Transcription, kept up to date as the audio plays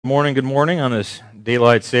Good morning on this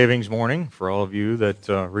daylight savings morning for all of you that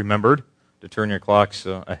remembered to turn your clocks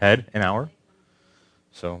ahead an hour.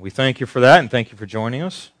 So we thank you for that and thank you for joining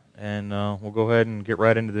us. And we'll go ahead and get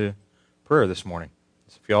right into the prayer this morning.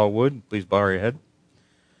 So if y'all would, please bow your head.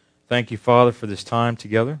 Thank you, Father, for this time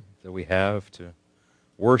together that we have to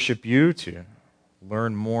worship you, to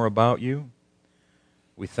learn more about you.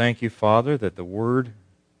 We thank you, Father, that the Word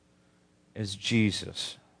is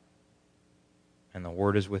Jesus. And the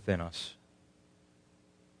Word is within us.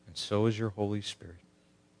 And so is your Holy Spirit.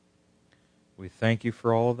 We thank you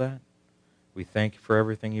for all of that. We thank you for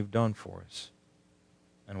everything you've done for us.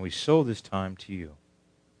 And we sow this time to you.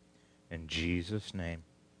 In Jesus' name,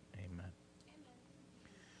 amen.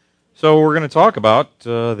 So we're going to talk about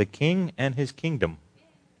the King and his kingdom.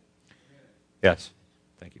 Yes,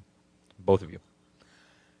 thank you. Both of you.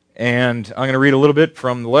 And I'm going to read a little bit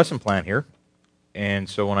from the lesson plan here. And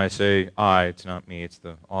so when I say I, it's not me, it's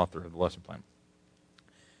the author of the lesson plan.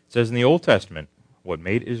 It says, in the Old Testament, what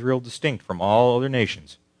made Israel distinct from all other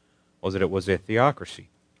nations was that it was a theocracy.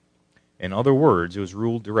 In other words, it was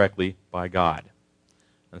ruled directly by God.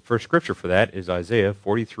 And the first scripture for that is Isaiah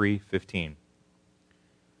 43:15.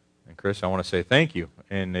 And Chris, I want to say thank you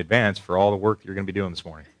in advance for all the work that you're going to be doing this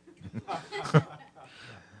morning.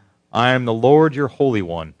 I am the Lord your Holy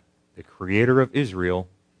One, the Creator of Israel,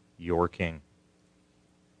 your King.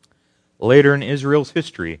 Later in Israel's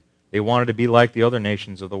history, they wanted to be like the other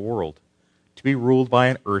nations of the world, to be ruled by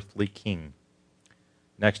an earthly king.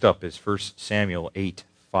 Next up is 1 Samuel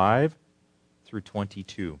 8:5 through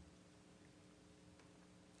 22.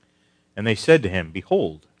 And they said to him,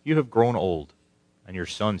 behold, you have grown old, and your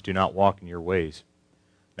sons do not walk in your ways.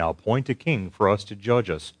 Now appoint a king for us to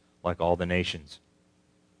judge us like all the nations.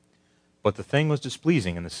 But the thing was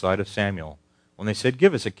displeasing in the sight of Samuel, when they said,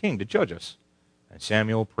 give us a king to judge us. And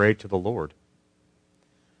Samuel prayed to the Lord.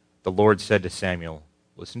 The Lord said to Samuel,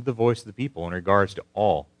 listen to the voice of the people in regards to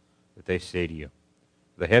all that they say to you.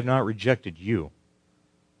 They have not rejected you,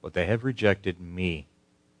 but they have rejected me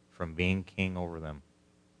from being king over them.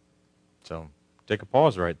 So take a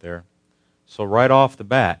pause right there. So right off the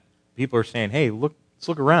bat, people are saying, hey, let's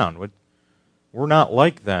look around. We're not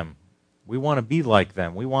like them. We want to be like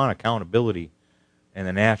them. We want accountability in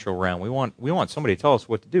the natural realm. We want somebody to tell us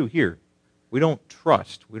what to do here. We don't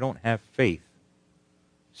trust. We don't have faith.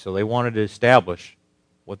 So they wanted to establish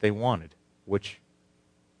what they wanted, which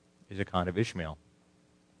is a kind of Ishmael,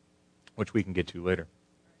 which we can get to later.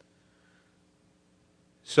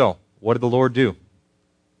 So, what did the Lord do?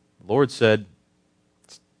 The Lord said,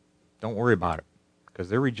 don't worry about it, because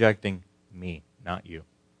they're rejecting me, not you.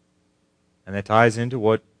 And that ties into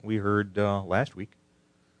what we heard last week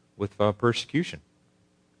with persecution.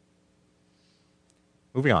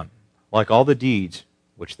 Moving on. Like all the deeds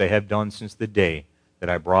which they have done since the day that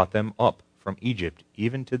I brought them up from Egypt,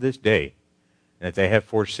 even to this day, and that they have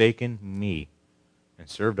forsaken me and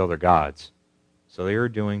served other gods, so they are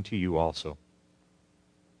doing to you also.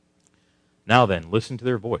 Now then, listen to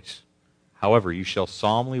their voice. However, you shall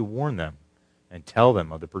solemnly warn them and tell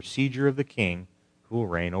them of the procedure of the king who will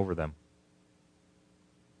reign over them.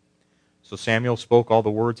 So Samuel spoke all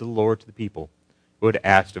the words of the Lord to the people who had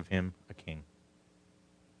asked of him a king.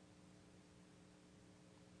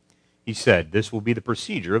 He said, this will be the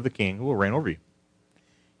procedure of the king who will reign over you.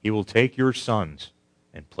 He will take your sons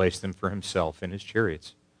and place them for himself in his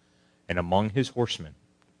chariots and among his horsemen,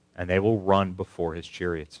 and they will run before his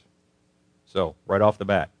chariots. So, right off the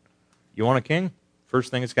bat, you want a king? First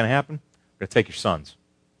thing that's going to happen, you're going to take your sons.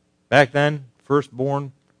 Back then,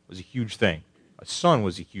 firstborn was a huge thing. A son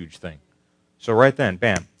was a huge thing. So right then,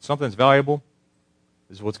 bam, something that's valuable,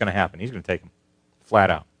 this is what's going to happen. He's going to take them, flat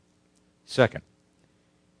out. Second,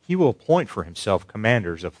 he will appoint for himself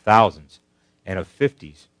commanders of thousands and of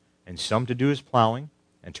 50s, and some to do his plowing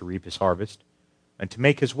and to reap his harvest, and to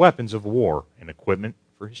make his weapons of war and equipment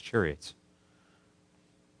for his chariots.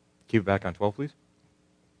 Keep it back on 12, please.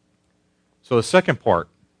 So the second part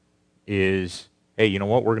is, hey, you know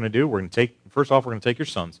what we're going to do? First off, we're going to take your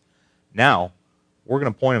sons. Now, we're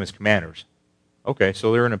going to appoint them as commanders. Okay,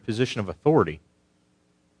 so they're in a position of authority.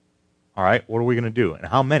 All right, what are we going to do? And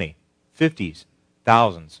how many? 50s.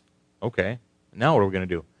 Thousands. Okay. Now what are we going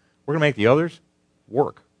to do? We're going to make the others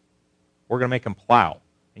work. We're going to make them plow.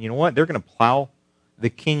 And you know what? They're going to plow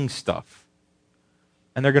the king's stuff.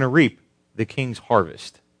 And they're going to reap the king's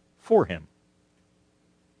harvest for him.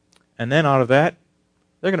 And then out of that,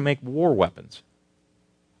 they're going to make war weapons.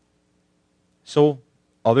 So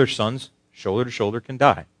other sons, shoulder to shoulder, can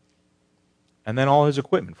die. And then all his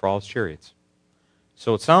equipment for all his chariots.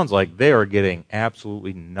 So it sounds like they are getting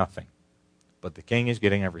absolutely nothing. But the king is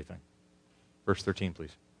getting everything. Verse 13,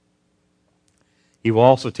 please. He will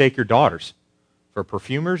also take your daughters for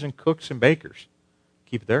perfumers and cooks and bakers.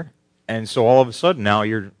 Keep it there. And so all of a sudden now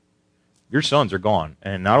your sons are gone.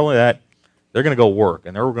 And not only that, they're going to go work,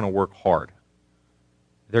 and they're going to work hard.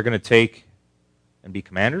 They're going to take and be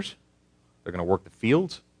commanders. They're going to work the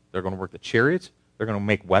fields. They're going to work the chariots. They're going to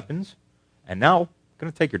make weapons. And now, they're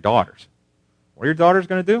going to take your daughters. What are your daughters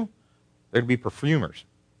going to do? They're going to be perfumers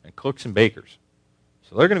and cooks and bakers.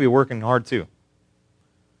 So they're going to be working hard too.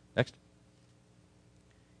 Next.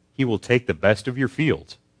 He will take the best of your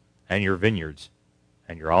fields and your vineyards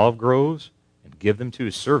and your olive groves and give them to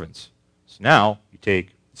his servants. So now, you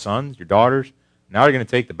take sons, your daughters. Now you're going to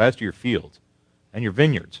take the best of your fields and your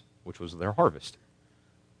vineyards, which was their harvest,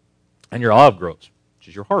 and your olive groves, which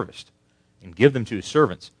is your harvest, and give them to his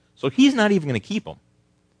servants. So he's not even going to keep them.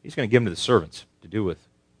 He's going to give them to the servants to do with.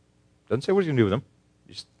 Doesn't say what he's going to do with them.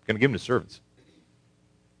 He's just going to give them to servants.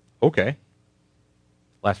 Okay.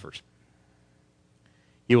 Last verse.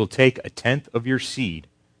 He will take a tenth of your seed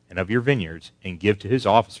and of your vineyards and give to his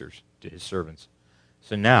officers, to his servants.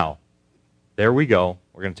 So now, there we go.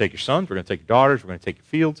 We're going to take your sons, we're going to take your daughters, we're going to take your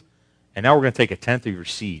fields, and now we're going to take a tenth of your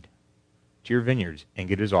seed to your vineyards and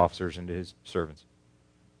get his officers and to his servants.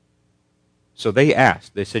 So they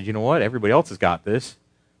asked. They said, you know what? Everybody else has got this.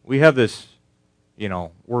 We have this,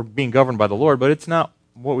 we're being governed by the Lord, but it's not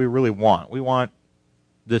what we really want. We want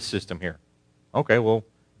this system here. Okay, well,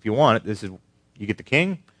 if you want it, you get the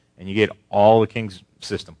king, and you get all the king's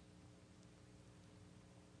system.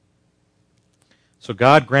 So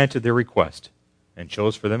God granted their request and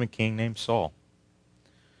chose for them a king named Saul.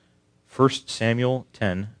 1 Samuel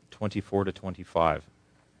 10, 24 to 25,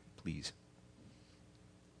 please.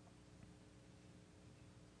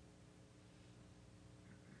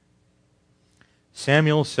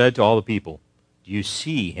 Samuel said to all the people, "Do you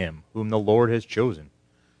see him whom the Lord has chosen?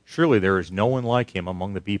 Surely there is no one like him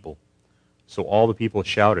among the people." So all the people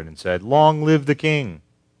shouted and said, "Long live the king!"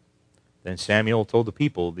 Then Samuel told the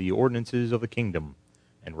people the ordinances of the kingdom,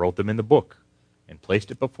 and wrote them in the book, and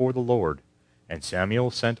placed it before the Lord. And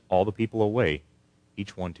Samuel sent all the people away,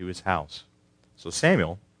 each one to his house. So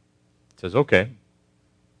Samuel says, okay,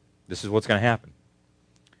 this is what's going to happen.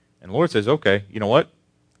 And the Lord says, okay, you know what?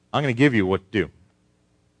 I'm going to give you what to do.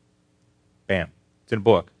 Bam. It's in a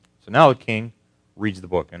book. So now the king reads the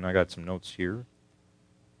book. And I got some notes here.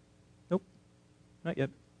 Nope, not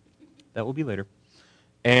yet. That will be later.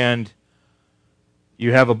 And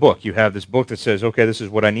you have a book. You have this book that says, okay, this is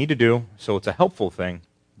what I need to do. So it's a helpful thing,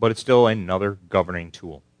 but it's still another governing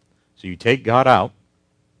tool. So you take God out,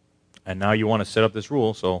 and now you want to set up this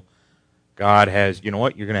rule. So God has, you know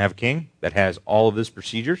what, you're going to have a king that has all of this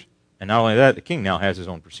procedures. And not only that, the king now has his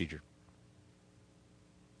own procedure.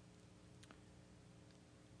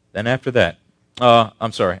 Then after that,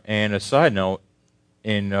 and a side note,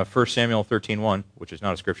 in 1 Samuel 13:1, which is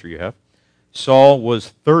not a scripture you have, Saul was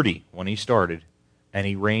 30 when he started, and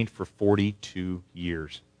he reigned for 42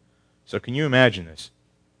 years. So can you imagine this?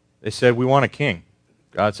 They said, we want a king.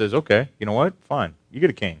 God says, okay, you know what? Fine. You get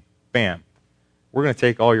a king. Bam. We're going to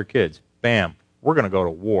take all your kids. Bam. We're going to go to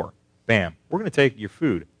war. Bam. We're going to take your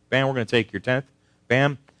food. Bam. We're going to take your tenth.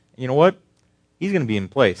 Bam. And you know what? He's going to be in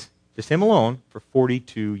place, just him alone, for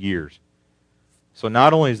 42 years. So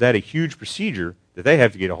not only is that a huge procedure that they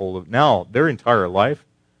have to get a hold of, now their entire life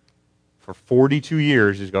for 42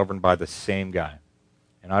 years is governed by the same guy.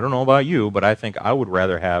 And I don't know about you, but I think I would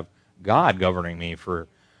rather have God governing me for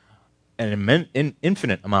an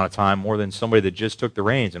infinite amount of time more than somebody that just took the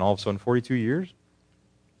reins and all of a sudden 42 years?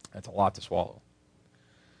 That's a lot to swallow.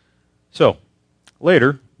 So,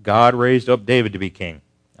 later, God raised up David to be king,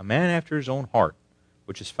 a man after his own heart,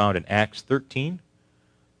 which is found in Acts 13,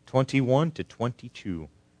 21 to 22.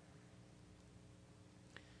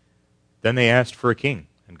 Then they asked for a king,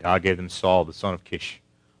 and God gave them Saul, the son of Kish,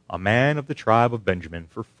 a man of the tribe of Benjamin,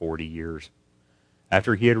 for 40 years.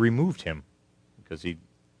 After he had removed him, because he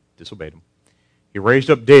disobeyed him, he raised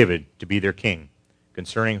up David to be their king,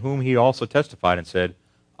 concerning whom he also testified and said,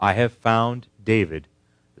 I have found David,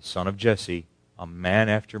 the son of Jesse, a man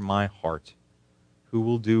after my heart, who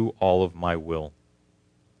will do all of my will.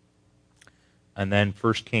 And then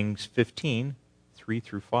 1 Kings 15, 3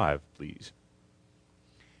 through 5, please.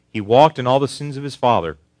 He walked in all the sins of his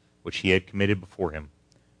father, which he had committed before him,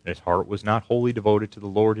 and his heart was not wholly devoted to the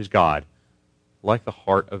Lord his God, like the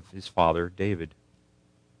heart of his father David.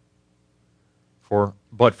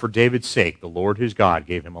 But for David's sake, the Lord his God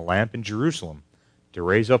gave him a lamp in Jerusalem to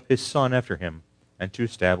raise up his son after him and to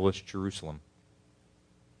establish Jerusalem.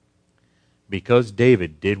 Because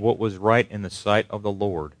David did what was right in the sight of the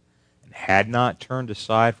Lord, and had not turned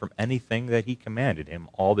aside from anything that he commanded him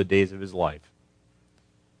all the days of his life.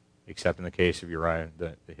 except in the case of Uriah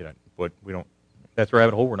the Hittite. But we don't. That's a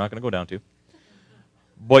rabbit hole we're not going to go down to.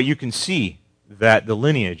 But you can see that the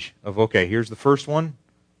lineage of, okay, here's the first one,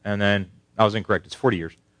 and then, I was incorrect, it's 40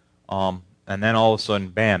 years. And then all of a sudden,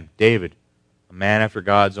 bam, David, a man after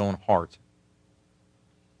God's own heart.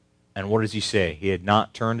 And what does he say? He had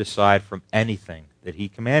not turned aside from anything that he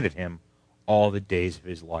commanded him all the days of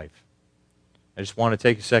his life. I just want to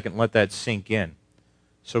take a second and let that sink in.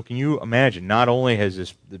 So can you imagine, not only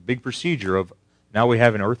has the big procedure of now we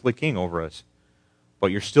have an earthly king over us,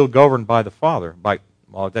 but you're still governed by the Father,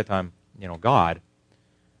 well, at that time, God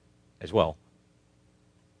as well.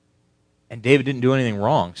 And David didn't do anything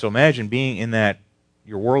wrong. So imagine being in that,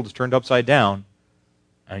 your world is turned upside down,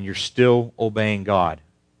 and you're still obeying God.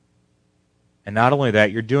 And not only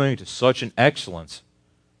that, you're doing it to such an excellence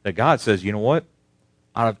that God says, you know what?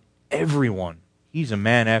 Out of everyone, he's a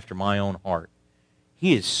man after my own heart.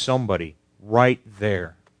 He is somebody right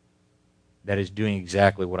there that is doing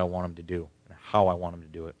exactly what I want him to do and how I want him to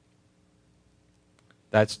do it.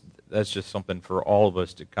 That's just something for all of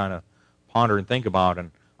us to kind of ponder and think about,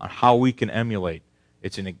 and on how we can emulate.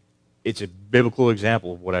 It's a biblical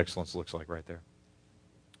example of what excellence looks like right there.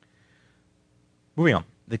 Moving on.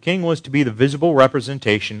 The king was to be the visible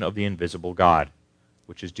representation of the invisible God,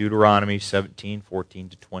 which is Deuteronomy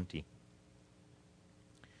 17:14-20.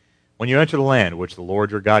 When you enter the land which the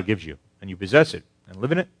Lord your God gives you, and you possess it, and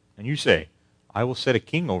live in it, and you say, I will set a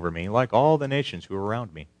king over me like all the nations who are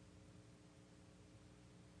around me.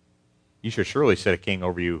 You shall surely set a king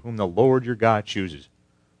over you, whom the Lord your God chooses,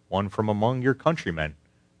 one from among your countrymen,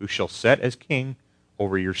 who shall set as king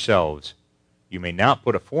over yourselves. You may not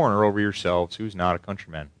put a foreigner over yourselves who is not a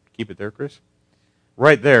countryman. Keep it there, Chris.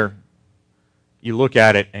 Right there, you look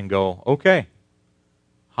at it and go, okay,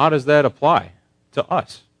 how does that apply to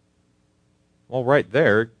us? Well, right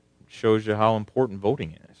there, it shows you how important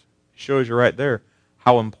voting is. It shows you right there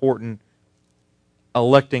how important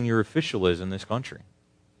electing your official is in this country.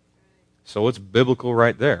 So it's biblical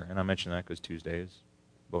right there. And I mention that because Tuesday is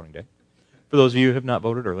voting day. For those of you who have not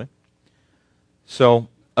voted early. So,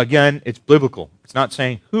 again, it's biblical. It's not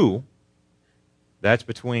saying who. That's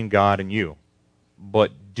between God and you.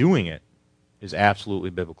 But doing it is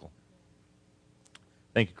absolutely biblical.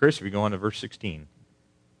 Thank you, Chris. If you go on to verse 16.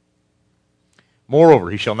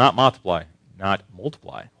 Moreover, he shall not multiply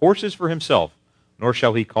horses for himself, nor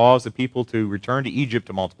shall he cause the people to return to Egypt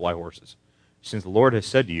to multiply horses, since the Lord has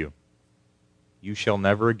said to you, you shall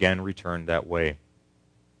never again return that way.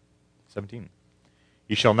 17.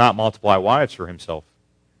 He shall not multiply wives for himself,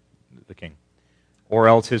 the king, or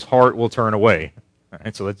else his heart will turn away.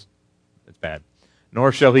 And so that's bad.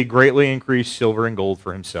 Nor shall he greatly increase silver and gold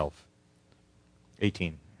for himself.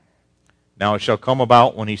 18. Now it shall come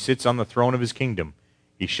about when he sits on the throne of his kingdom,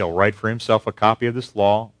 he shall write for himself a copy of this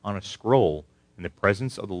law on a scroll in the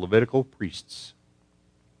presence of the Levitical priests.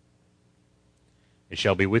 It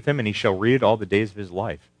shall be with him, and he shall read it all the days of his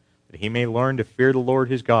life, that he may learn to fear the Lord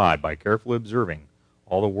his God by carefully observing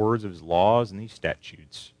all the words of his laws and these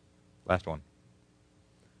statutes. Last one.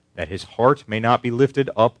 That his heart may not be lifted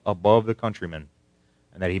up above the countrymen,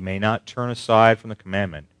 and that he may not turn aside from the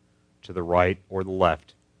commandment to the right or the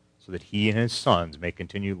left, so that he and his sons may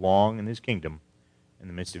continue long in his kingdom in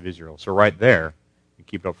the midst of Israel. So right there, you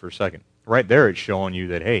keep it up for a second. Right there it's showing you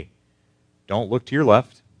that, hey, don't look to your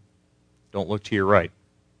left. Don't look to your right.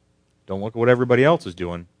 Don't look at what everybody else is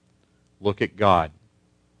doing. Look at God.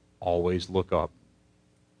 Always look up.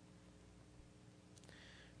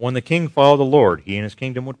 When the king followed the Lord, he and his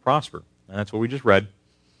kingdom would prosper. And that's what we just read.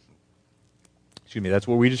 That's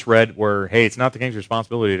what we just read where, hey, it's not the king's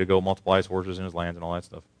responsibility to go multiply his horses and his lands and all that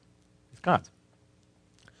stuff. It's God's.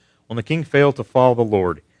 When the king failed to follow the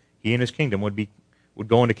Lord, he and his kingdom would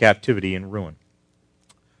go into captivity and ruin.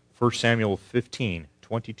 1 Samuel 15,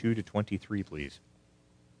 22-23, please.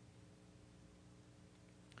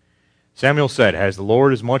 Samuel said, has the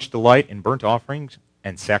Lord as much delight in burnt offerings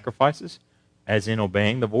and sacrifices as in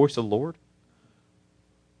obeying the voice of the Lord?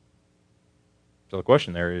 So the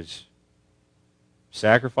question there is,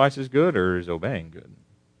 sacrifice is good or is obeying good?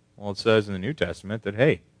 Well, it says in the New Testament that,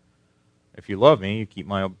 hey, if you love me, you keep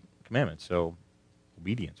my commandments. So,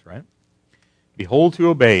 obedience, right? Behold, to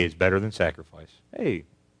obey is better than sacrifice. Hey,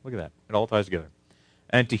 look at that. It all ties together.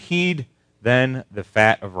 And to heed then the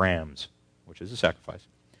fat of rams, which is a sacrifice.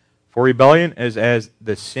 For rebellion is as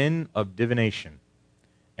the sin of divination,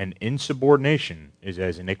 and insubordination is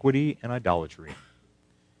as iniquity and idolatry.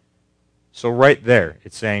 So right there,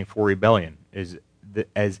 it's saying for rebellion is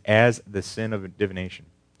as the sin of divination.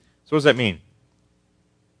 So what does that mean?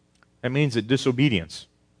 That means that disobedience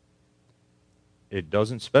it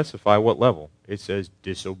doesn't specify what level. It says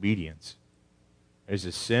disobedience. It is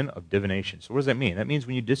a sin of divination. So what does that mean? That means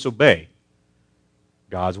when you disobey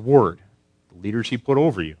God's word, the leaders he put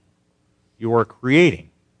over you, you are creating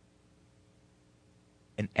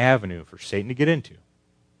an avenue for Satan to get into.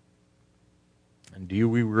 And do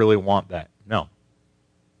we really want that? No.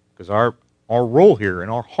 Because our role here in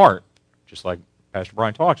our heart, just like Pastor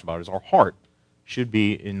Brian talks about, is our heart should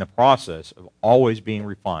be in the process of always being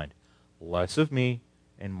refined. Less of me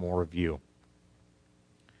and more of you.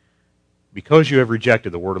 Because you have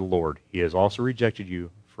rejected the word of the Lord, he has also rejected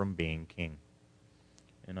you from being king.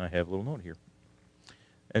 And I have a little note here.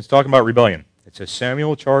 And it's talking about rebellion. It says,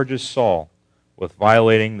 Samuel charges Saul with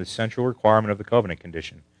violating the central requirement of the covenant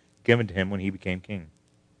condition given to him when he became king.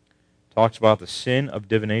 Talks about the sin of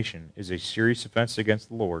divination is a serious offense against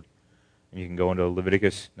the Lord. And you can go into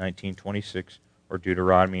Leviticus 19:26 or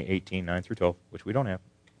Deuteronomy 18:9 through 12, which we don't have,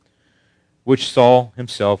 which Saul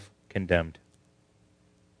himself condemned.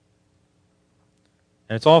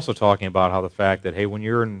 And it's also talking about how the fact that, hey, when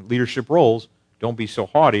you're in leadership roles, don't be so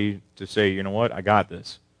haughty to say, you know what, I got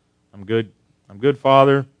this. I'm good,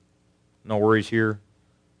 Father. No worries here.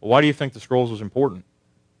 Well, why do you think the scrolls was important?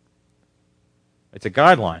 It's a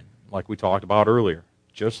guideline, like we talked about earlier.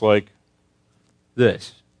 Just like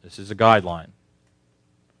this. This is a guideline.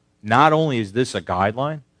 Not only is this a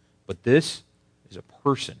guideline, but this is a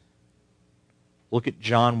person. Look at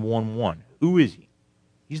John 1:1. Who is he?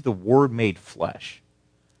 He's the Word made flesh.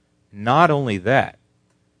 Not only that,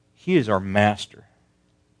 he is our master.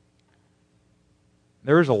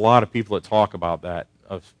 There's a lot of people that talk about that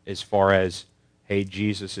as far as, hey,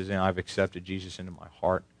 Jesus is in, I've accepted Jesus into my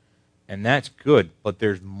heart. And that's good, but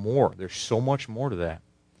there's more. There's so much more to that.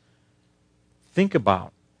 Think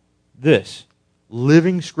about this.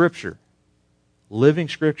 Living Scripture. Living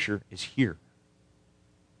Scripture is here,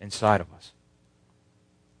 inside of us.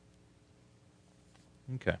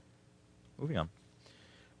 Okay, moving on.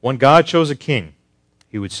 When God chose a king,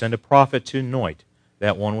 he would send a prophet to anoint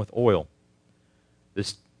that one with oil.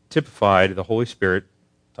 This typified the Holy Spirit,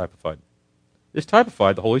 This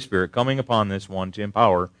typified the Holy Spirit coming upon this one to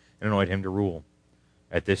empower and anoint him to rule.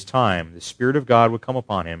 At this time, the Spirit of God would come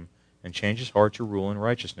upon him and change his heart to rule in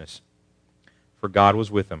righteousness. For God was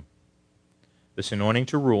with him. This anointing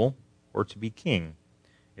to rule, or to be king,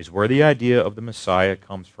 is where the idea of the Messiah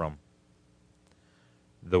comes from.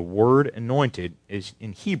 The word anointed is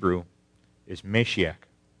in Hebrew is Mashiach,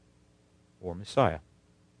 or Messiah,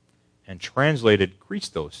 and translated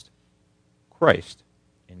Christos, Christ,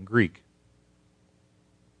 in Greek.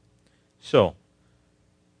 So,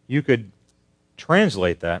 you could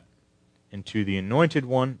translate that into the anointed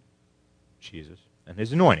one, Jesus, and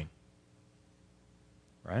his anointing.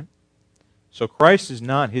 Right? So Christ is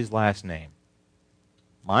not his last name.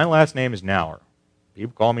 My last name is Nauer.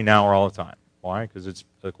 People call me Nauer all the time. Why? Because it's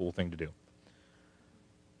a cool thing to do.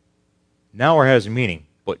 Nauer has a meaning,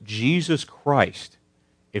 but Jesus Christ,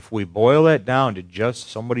 if we boil that down to just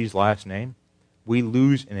somebody's last name, we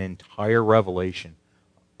lose an entire revelation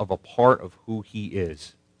of a part of who he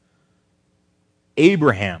is.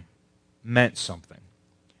 Abraham meant something.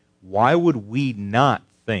 Why would we not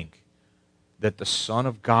think that the Son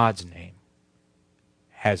of God's name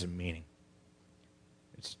has a meaning?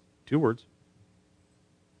 It's 2 words.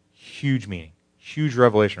 Huge meaning. Huge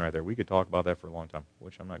revelation right there. We could talk about that for a long time,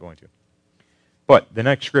 which I'm not going to. But the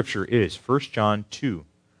next scripture is 1 John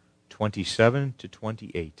 2:27 to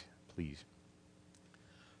 28, please.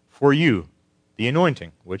 For you, the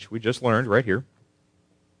anointing, which we just learned right here,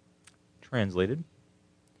 translated,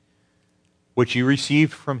 which you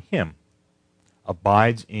received from him,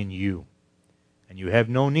 abides in you, and you have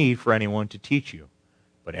no need for anyone to teach you,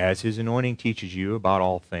 but as his anointing teaches you about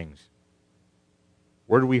all things.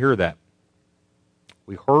 Where did we hear that?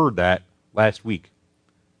 We heard that last week.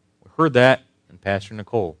 We heard that in Pastor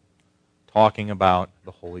Nicole talking about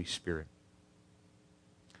the Holy Spirit.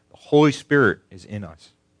 The Holy Spirit is in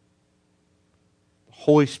us. The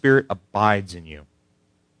Holy Spirit abides in you.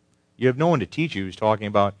 You have no one to teach you. He's talking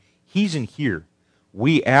about he's in here.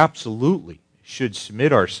 We absolutely should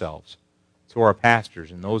submit ourselves to our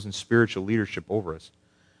pastors and those in spiritual leadership over us.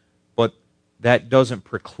 But that doesn't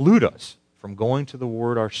preclude us from going to the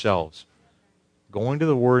Word ourselves. Going to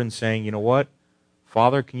the Word and saying, you know what?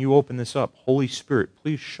 Father, can you open this up? Holy Spirit,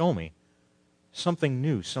 please show me something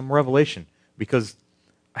new, some revelation. Because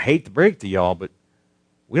I hate to break to y'all, but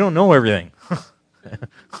we don't know everything.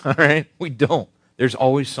 All right? We don't. There's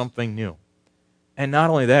always something new. And not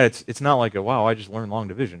only that, it's not like, wow, I just learned long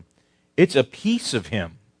division. It's a piece of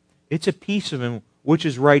him. It's a piece of him which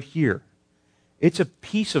is right here. It's a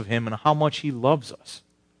piece of him and how much he loves us.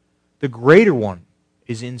 The greater one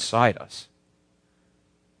is inside us.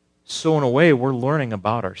 So in a way, we're learning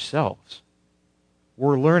about ourselves.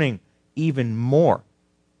 We're learning even more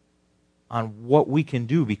on what we can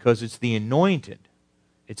do because it's the anointed.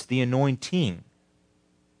 It's the anointing.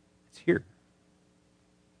 It's here.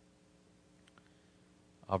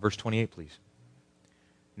 Verse 28, please.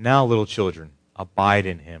 Now, little children, abide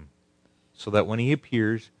in him, so that when he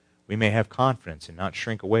appears, we may have confidence and not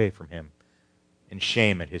shrink away from him in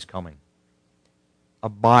shame at his coming.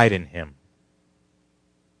 Abide in him.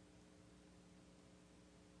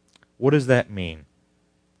 What does that mean?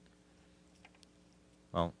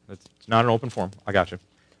 Well, it's not an open forum. I got you.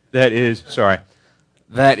 That is,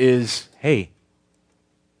 hey,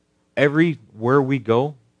 everywhere we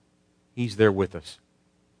go, he's there with us.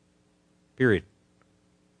 Period.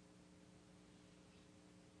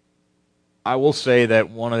 I will say that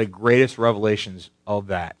one of the greatest revelations of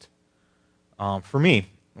that, for me,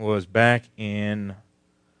 was back in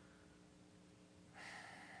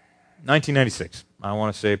 1996. I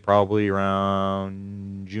want to say probably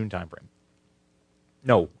around June timeframe.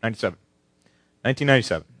 No,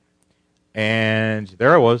 1997. And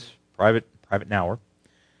there I was, private Nower,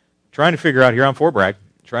 trying to figure out, here on Fort Bragg,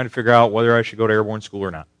 trying to figure out whether I should go to airborne school or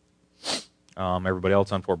not. Everybody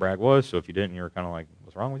else on Fort Bragg was, so if you didn't, you were kind of like,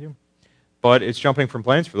 what's wrong with you? But it's jumping from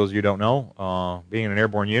planes. For those of you who don't know, being in an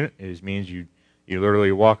airborne unit means you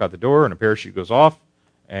literally walk out the door and a parachute goes off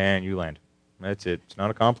and you land. That's it. It's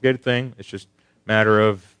not a complicated thing. It's just a matter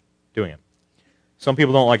of doing it. Some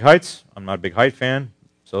people don't like heights. I'm not a big height fan,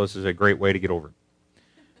 so this is a great way to get over it.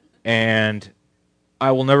 And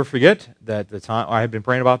I will never forget that the time I had been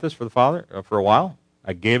praying about this for the Father for a while.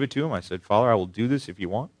 I gave it to him. I said, Father, I will do this if you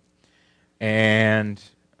want. And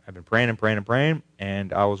I've been praying and praying and praying,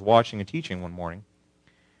 and I was watching a teaching one morning,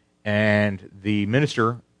 and the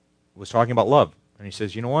minister was talking about love. And he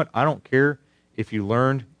says, you know what? I don't care if you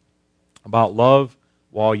learned about love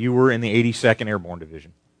while you were in the 82nd Airborne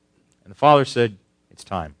Division. And the Father said, it's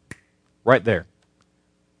time. Right there.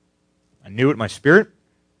 I knew it in my spirit.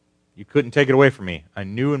 You couldn't take it away from me. I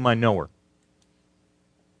knew in my knower.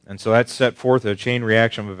 And so that set forth a chain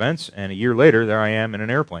reaction of events, and a year later, there I am in an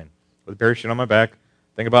airplane with a parachute on my back,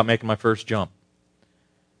 thinking about making my first jump.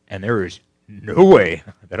 And there is no way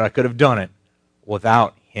that I could have done it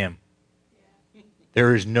without him.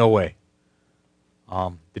 There is no way.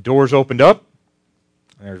 The doors opened up,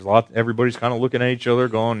 and there's everybody's kind of looking at each other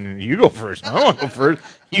going, you go first. I don't want to go first.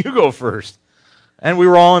 You go first. And we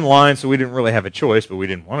were all in line, so we didn't really have a choice, but we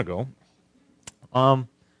didn't want to go. And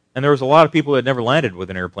there was a lot of people that had never landed with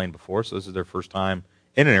an airplane before, so this is their first time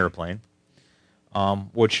in an airplane,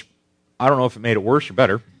 which I don't know if it made it worse or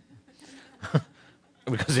better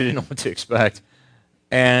because they didn't know what to expect.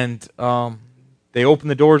 And they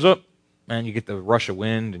opened the doors up, and you get the rush of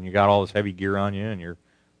wind, and you got all this heavy gear on you, and you're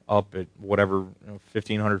up at whatever,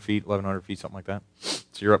 1,500 feet, 1,100 feet, something like that. So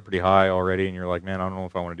you're up pretty high already, and you're like, man, I don't know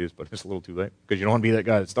if I want to do this, but it's a little too late because you don't want to be that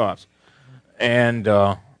guy that stops. And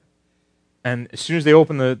as soon as they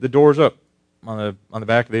open the doors up on the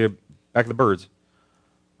back of the birds,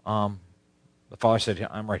 the Father said, yeah,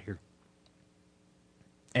 I'm right here.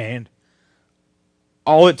 And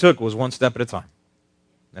all it took was one step at a time.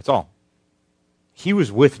 That's all. He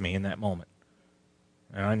was with me in that moment.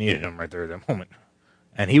 And I needed him right there at that moment.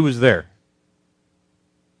 And he was there.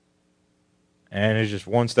 And it's just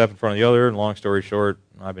one step in front of the other. And long story short,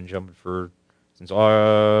 I've been jumping since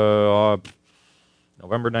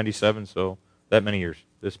November 97, so that many years.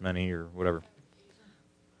 This many or whatever.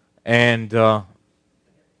 And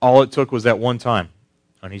all it took was that one time.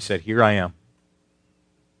 And he said, here I am.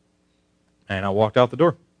 And I walked out the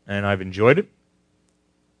door. And I've enjoyed it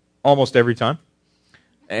almost every time.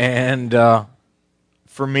 And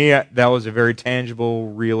for me, that was a very tangible,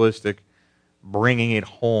 realistic, bringing it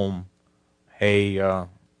home. Hey, how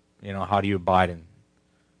do you abide in?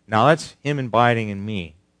 Now that's him abiding in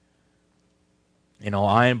me.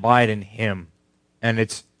 I abide in him. And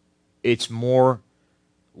it's more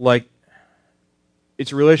like,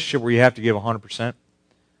 it's a relationship where you have to give 100%.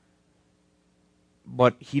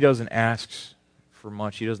 But he doesn't ask for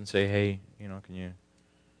much. He doesn't say, hey, can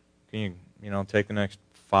you take the next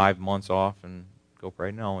 5 months off and go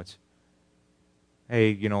pray? No, it's,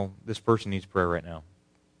 hey, this person needs prayer right now.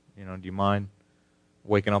 Do you mind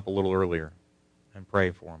waking up a little earlier and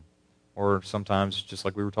pray for them? Or sometimes, just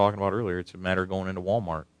like we were talking about earlier, it's a matter of going into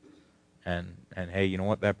Walmart and hey, you know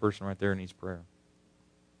what? That person right there needs prayer.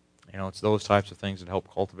 It's those types of things that help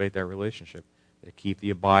cultivate that relationship, that keep the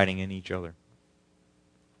abiding in each other.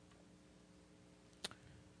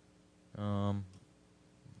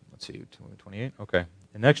 Let's see, 28. Okay.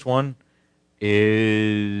 The next one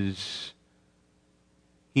is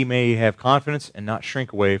he may have confidence and not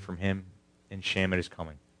shrink away from him in shame at his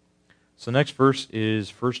coming. So next verse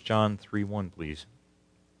is 1 John 3:1, please.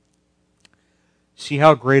 See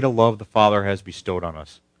how great a love the Father has bestowed on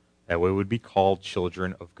us, that we would be called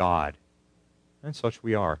children of God. And such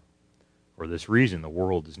we are. For this reason the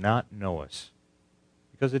world does not know us,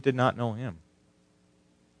 because it did not know him.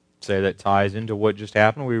 Say that ties into what just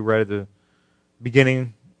happened. We read at the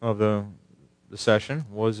beginning of the session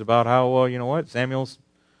was about how Samuel's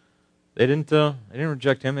they didn't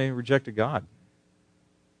reject him, they rejected God.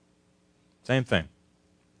 Same thing.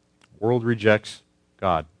 The world rejects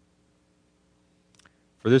God.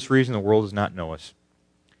 For this reason the world does not know us.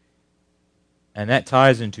 And that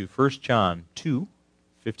ties into 1 John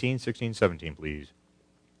 2:15, 16, 17, please.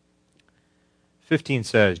 15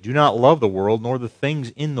 says, do not love the world, nor the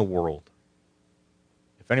things in the world.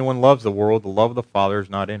 If anyone loves the world, the love of the Father is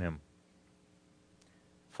not in him.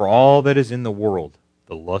 For all that is in the world,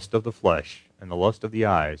 the lust of the flesh, and the lust of the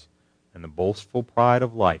eyes, and the boastful pride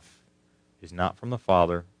of life, is not from the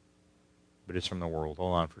Father, but is from the world.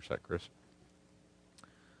 Hold on for a sec, Chris.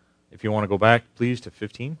 If you want to go back, please, to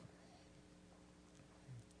 15.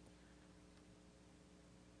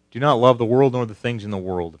 Do not love the world, nor the things in the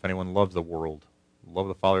world. If anyone loves the world, the love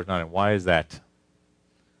of the Father is not in him. Why is that?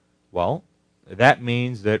 Well, that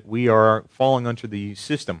means that we are falling under the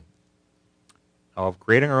system of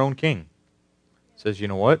creating our own king. It says, you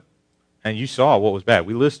know what? And you saw what was bad.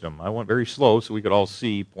 We listed them. I went very slow so we could all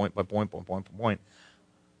see point by point, point by point.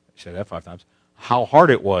 I said that 5 times. How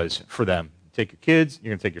hard it was for them. Take your kids,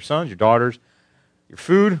 you're going to take your sons, your daughters, your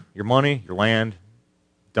food, your money, your land.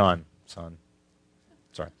 Done, son.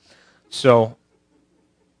 Sorry. So,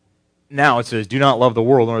 now it says, do not love the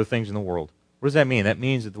world nor the things in the world. What does that mean? That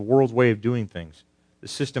means that the world's way of doing things, the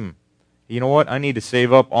system, you know what? I need to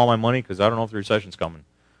save up all my money because I don't know if the recession's coming.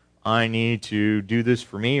 I need to do this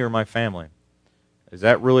for me or my family. Is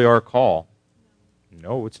that really our call?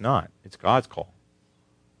 No, it's not. It's God's call.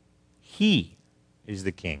 He is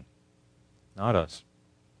the king, not us.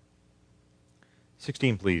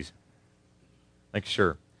 16, please. Make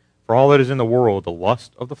sure. For all that is in the world, the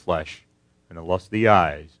lust of the flesh, and the lust of the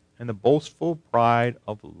eyes, and the boastful pride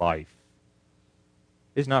of life,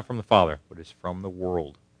 is not from the Father, but is from the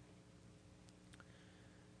world.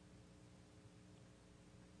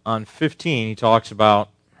 On 15, he talks about,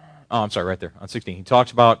 right there, on 16, he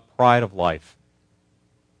talks about pride of life.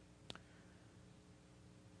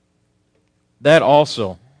 That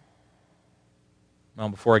also,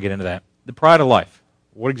 before I get into that, the pride of life,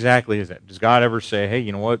 what exactly is that? Does God ever say, hey,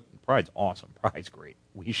 you know what, pride's awesome, pride's great,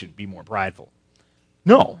 we should be more prideful?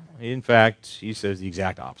 No. In fact, he says the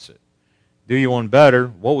exact opposite. Do you one better?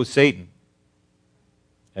 What was Satan?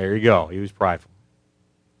 There you go, he was prideful.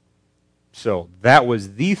 So that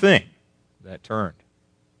was the thing that turned.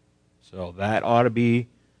 So that ought to be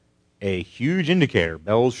a huge indicator.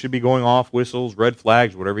 Bells should be going off, whistles, red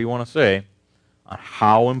flags, whatever you want to say, on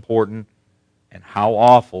how important and how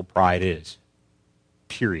awful pride is.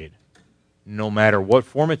 Period. No matter what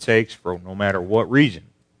form it takes, for no matter what reason,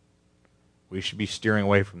 we should be steering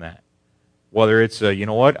away from that. Whether it's, you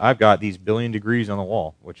know what, I've got these billion degrees on the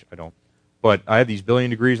wall, which I don't, but I have these billion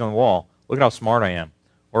degrees on the wall. Look at how smart I am.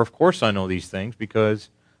 Or, of course, I know these things because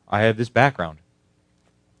I have this background.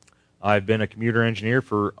 I've been a computer engineer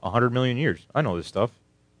for 100 million years. I know this stuff.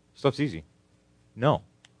 Stuff's easy. No.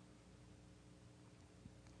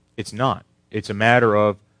 It's not. It's a matter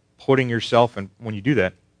of putting yourself in, when you do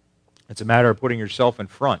that, it's a matter of putting yourself in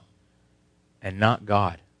front and not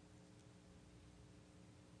God.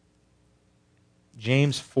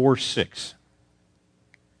 James 4:6.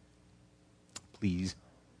 Please.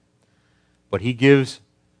 But he gives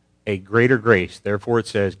a greater grace. Therefore it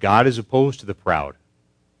says, God is opposed to the proud,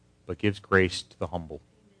 but gives grace to the humble.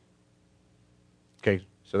 Okay,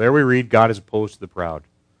 so there we read, God is opposed to the proud.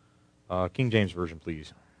 King James Version,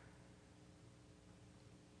 please.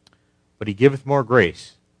 But he giveth more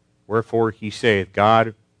grace. Wherefore he saith,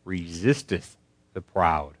 God resisteth the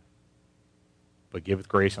proud, but giveth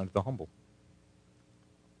grace unto the humble.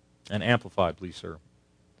 And amplified, please, sir.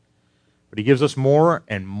 But he gives us more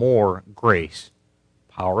and more grace,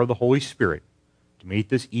 power of the Holy Spirit, to meet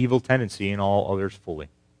this evil tendency in all others fully.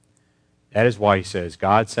 That is why he says,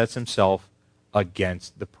 God sets himself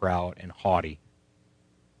against the proud and haughty,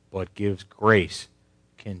 but gives grace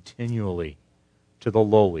continually to the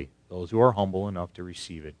lowly, those who are humble enough to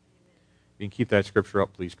receive it. You can keep that scripture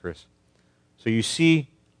up, please, Chris. So you see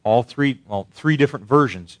all three different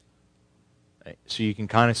versions, so you can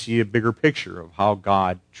kind of see a bigger picture of how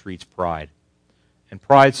God treats pride. And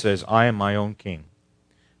pride says, I am my own king.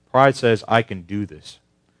 Pride says, I can do this.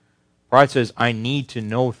 Pride says, I need to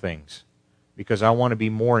know things because I want to be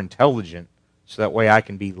more intelligent so that way I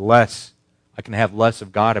can have less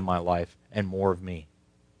of God in my life and more of me.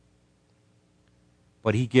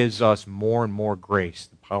 But He gives us more and more grace,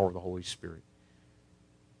 the power of the Holy Spirit.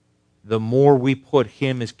 The more we put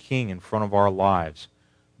Him as King in front of our lives,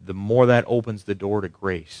 the more that opens the door to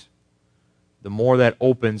grace. The more that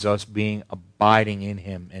opens us being abiding in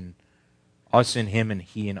Him, and us in Him and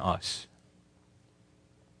He in us.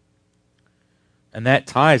 And that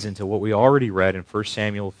ties into what we already read in 1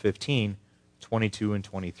 Samuel 15, 22 and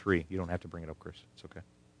 23. You don't have to bring it up, Chris. It's okay.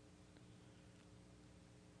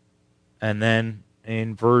 And then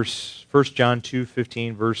in 1 John 2,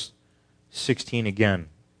 15, verse 16 again.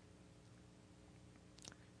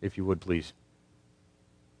 If you would, please.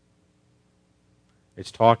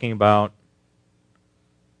 It's talking about,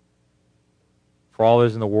 for all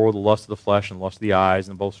is in the world, the lust of the flesh and the lust of the eyes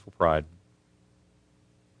and the boastful pride.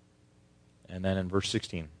 And then in verse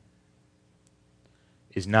 16,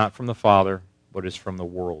 is not from the Father, but is from the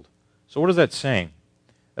world. So what is that saying?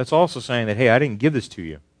 That's also saying that, hey, I didn't give this to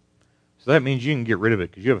you. So that means you can get rid of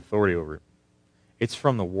it because you have authority over it. It's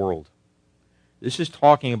from the world. This is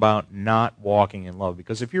talking about not walking in love.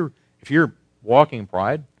 Because if you're walking in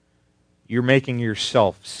pride, you're making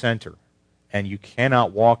yourself center. And you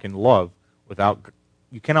cannot walk in love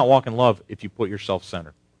if you put yourself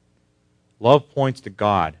center. Love points to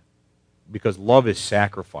God because love is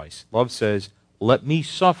sacrifice. Love says, let me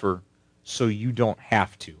suffer so you don't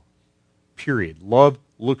have to. Period. Love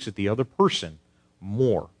looks at the other person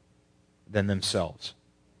more than themselves.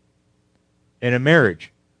 In a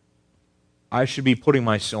marriage, I should be putting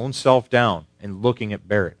my own self down and looking at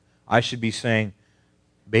Barrett. I should be saying,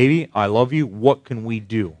 baby, I love you. What can we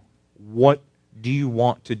do? What do you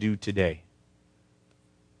want to do today?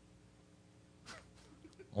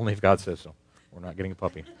 Only if God says so. We're not getting a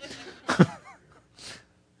puppy.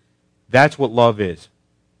 That's what love is.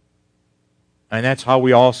 And that's how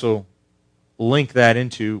we also link that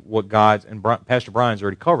into what God's, and Pastor Brian's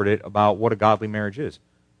already covered it, about what a godly marriage is.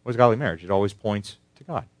 What is godly marriage? It always points to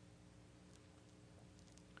God.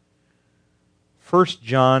 1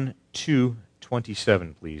 John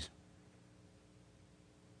 2:27, please.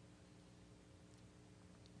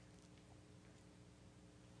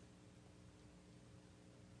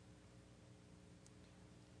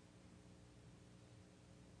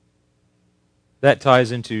 That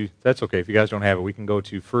ties into, that's okay, if you guys don't have it, we can go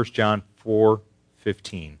to 1 John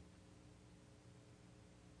 4:15.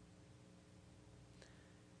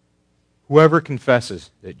 Whoever confesses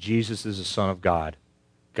that Jesus is the Son of God,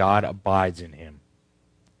 God abides in him,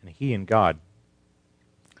 and he in God.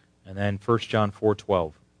 And then 1 John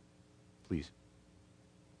 4:12, please.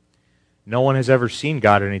 No one has ever seen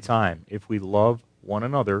God at any time. If we love one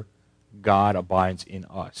another, God abides in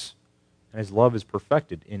us, and his love is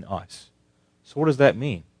perfected in us. So what does that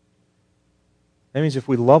mean? That means if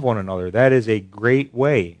we love one another, that is a great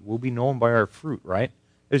way. We'll be known by our fruit, right?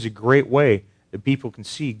 There's a great way that people can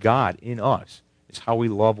see God in us. It's how we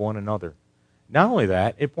love one another. Not only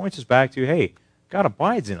that, it points us back to, hey, God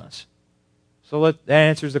abides in us. So that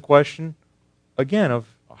answers the question, again, of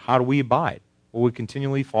how do we abide? Well, we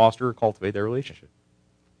continually foster or cultivate that relationship.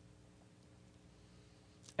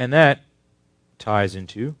 And that ties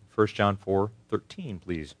into 1 John 4:13,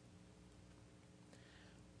 please.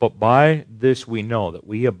 But by this we know that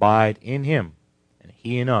we abide in him, and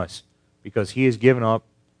he in us, because he has given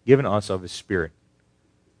us of his Spirit.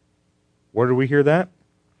 Where did we hear that?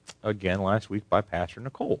 Again, last week by Pastor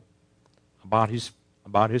Nicole, about his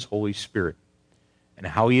Holy Spirit, and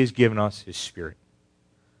how he has given us his Spirit.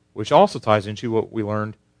 Which also ties into what we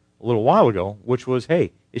learned a little while ago, which was,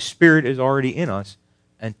 hey, his Spirit is already in us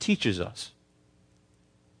and teaches us.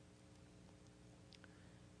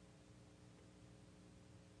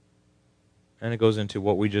 And it goes into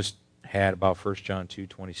what we just had about 1 John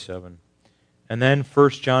 2:27. And then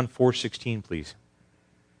 1 John 4:16, please.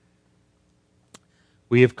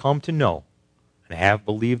 We have come to know and have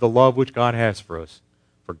believed the love which God has for us.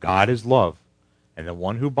 For God is love, and the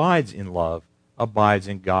one who abides in love abides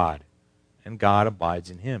in God, and God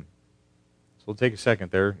abides in him. So we'll take a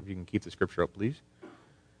second there, if you can keep the scripture up, please.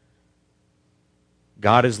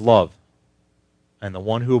 God is love, and the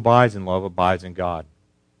one who abides in love abides in God.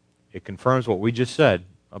 It confirms what we just said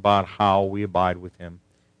about how we abide with him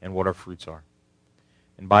and what our fruits are.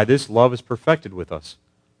 And by this love is perfected with us,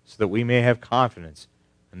 so that we may have confidence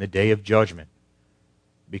in the day of judgment.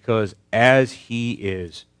 Because as he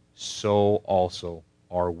is, so also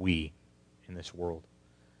are we in this world.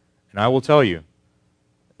 And I will tell you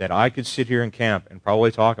that I could sit here in camp and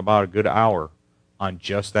probably talk about a good hour on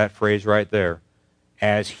just that phrase right there.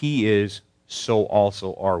 As he is, so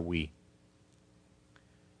also are we.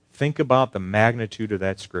 Think about the magnitude of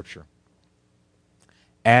that scripture.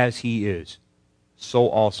 As he is, so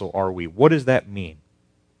also are we. What does that mean?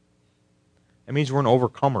 It means we're an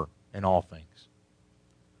overcomer in all things.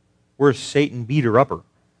 We're a Satan beater-upper.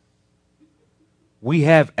 We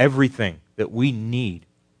have everything that we need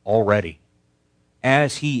already.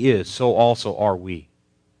 As he is, so also are we.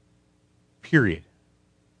 Period.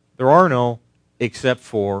 There are no except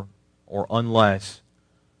for, or unless,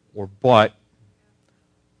 or but,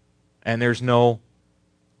 and there's no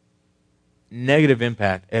negative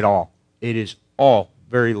impact at all. It is all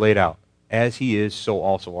very laid out. As he is, so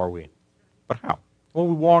also are we. But how? Well,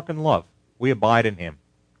 we walk in love. We abide in him.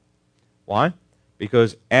 Why?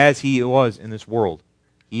 Because as he was in this world,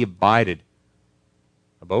 he abode,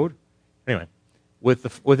 anyway, with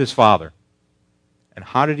his Father. And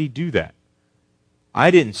how did he do that? I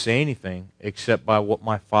didn't say anything except by what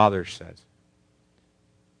my Father says.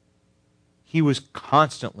 He was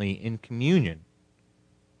constantly in communion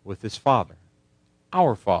with his Father,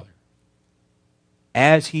 our Father.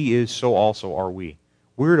 As he is, so also are we.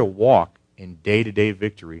 We're to walk in day-to-day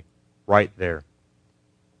victory right there.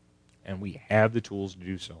 And we have the tools to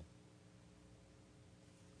do so.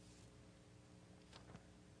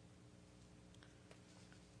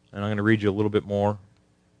 And I'm going to read you a little bit more.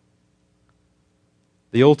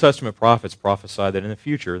 The Old Testament prophets prophesied that in the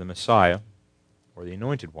future, the Messiah, or the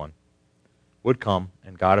Anointed One, would come,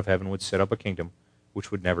 and God of heaven would set up a kingdom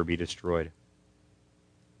which would never be destroyed.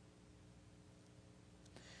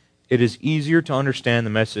 It is easier to understand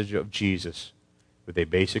the message of Jesus with a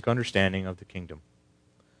basic understanding of the kingdom.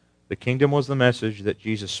 The kingdom was the message that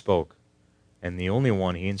Jesus spoke, and the only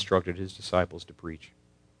one he instructed his disciples to preach.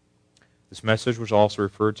 This message was also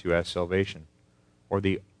referred to as salvation, or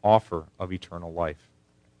the offer of eternal life.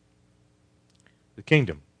 The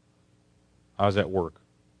kingdom. How does that work?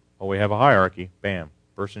 Well, we have a hierarchy. Bam.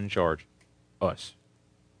 Person in charge. Us.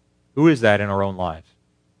 Who is that in our own lives?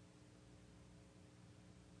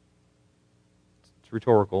 It's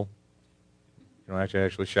rhetorical. You don't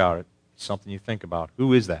actually shout it. It's something you think about.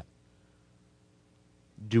 Who is that?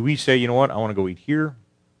 Do we say, you know what, I want to go eat here,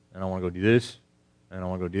 and I want to go do this, and I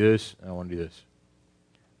want to go do this, and I want to do this?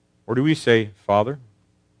 Or do we say, Father,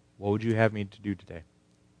 what would you have me to do today?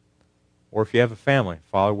 Or if you have a family,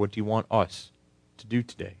 Father, what do you want us to do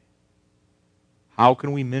today? How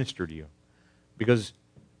can we minister to you? Because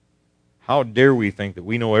how dare we think that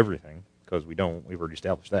we know everything, because we don't, we've already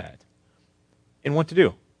established that, and what to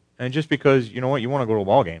do. And just because, you know what, you want to go to a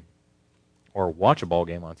ball game or watch a ball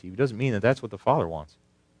game on TV doesn't mean that that's what the Father wants.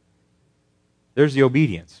 There's the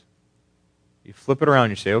obedience. You flip it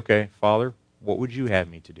around, you say, okay, Father, what would you have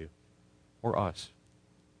me to do? Or us?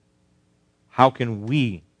 How can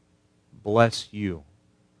we bless you?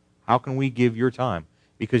 How can we give your time?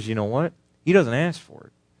 Because you know what? He doesn't ask for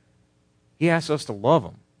it. He asks us to love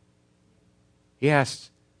him.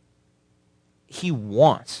 He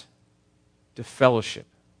wants to fellowship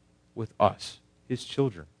with us, his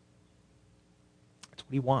children. That's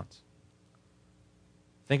what he wants.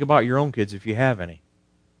 Think about your own kids if you have any.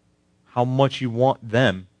 How much you want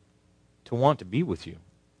them to want to be with you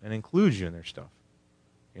and include you in their stuff.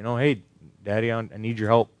 You know, hey, Daddy, I need your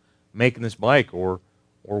help making this bike or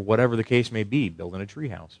whatever the case may be, building a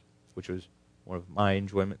treehouse, which was one of my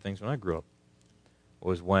enjoyment things when I grew up,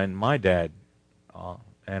 was when my dad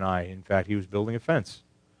and I, in fact, he was building a fence.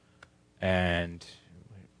 And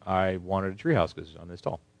I wanted a treehouse because I'm this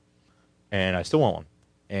tall. And I still want one.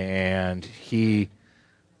 And he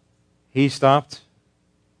stopped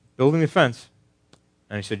building the fence,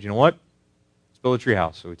 and he said, you know what? Let's build a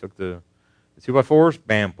treehouse. So we took the 2x4s,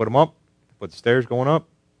 bam, put them up, put the stairs going up,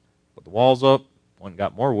 put the walls up, went and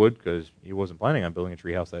got more wood because he wasn't planning on building a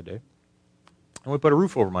treehouse that day. And we put a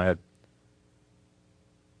roof over my head.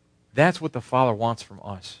 That's what the Father wants from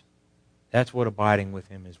us. That's what abiding with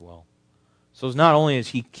him as well. So it's not only is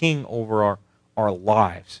he king over our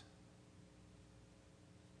lives,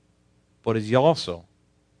 but he's also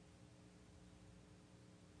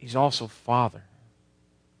Father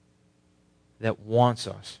that wants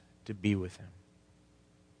us to be with him.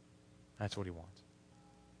 That's what he wants.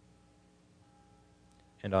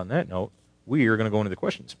 And on that note, we are going to go into the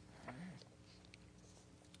questions.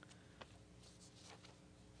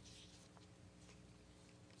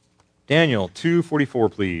 Daniel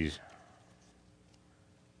 2:44, please.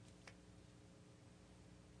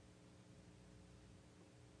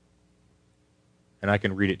 And I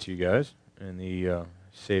can read it to you guys in the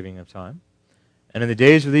saving of time. And in the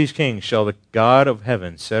days of these kings shall the God of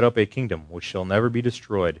heaven set up a kingdom which shall never be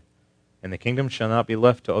destroyed, and the kingdom shall not be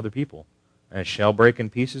left to other people. And it shall break in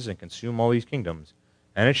pieces and consume all these kingdoms,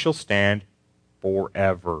 and it shall stand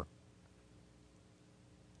forever.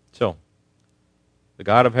 So, the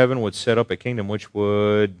God of heaven would set up a kingdom which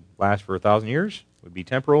would last for 1,000 years, would be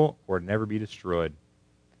temporal, or never be destroyed.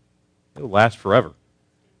 It would last forever.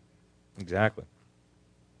 Exactly.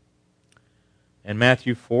 And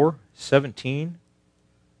Matthew 4:17,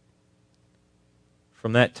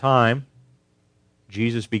 from that time,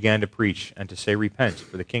 Jesus began to preach and to say, repent,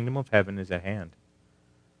 for the kingdom of heaven is at hand.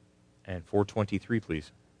 And 4:23,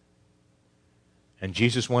 please. And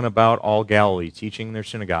Jesus went about all Galilee, teaching in their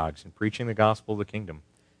synagogues, and preaching the gospel of the kingdom,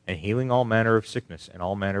 and healing all manner of sickness and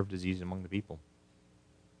all manner of disease among the people.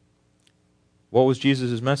 What was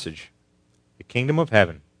Jesus' message? The kingdom of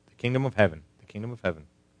heaven, the kingdom of heaven, the kingdom of heaven.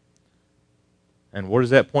 And what does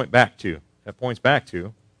that point back to? That points back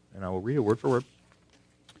to, and I will read it word for word.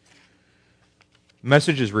 The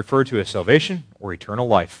message is referred to as salvation or eternal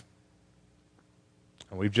life.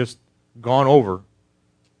 And we've just gone over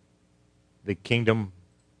the kingdom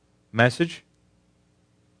message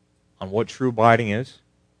on what true abiding is.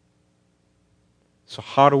 So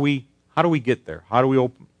how do we get there? How do we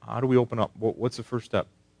open up? What's the first step?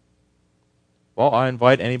 Well, I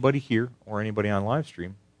invite anybody here or anybody on live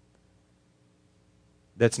stream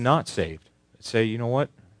that's not saved. Say, you know what?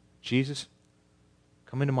 Jesus,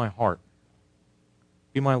 come into my heart.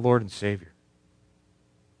 Be my Lord and Savior.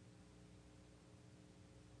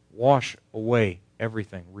 Wash away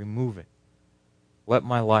everything. Remove it. Let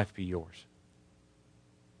my life be yours.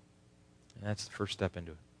 And that's the first step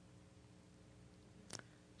into it.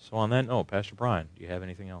 So on that note, Pastor Brian, do you have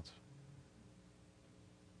anything else?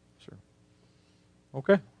 Sure.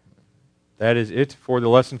 Okay. That is it for the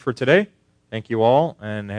lesson for today. Thank you all, and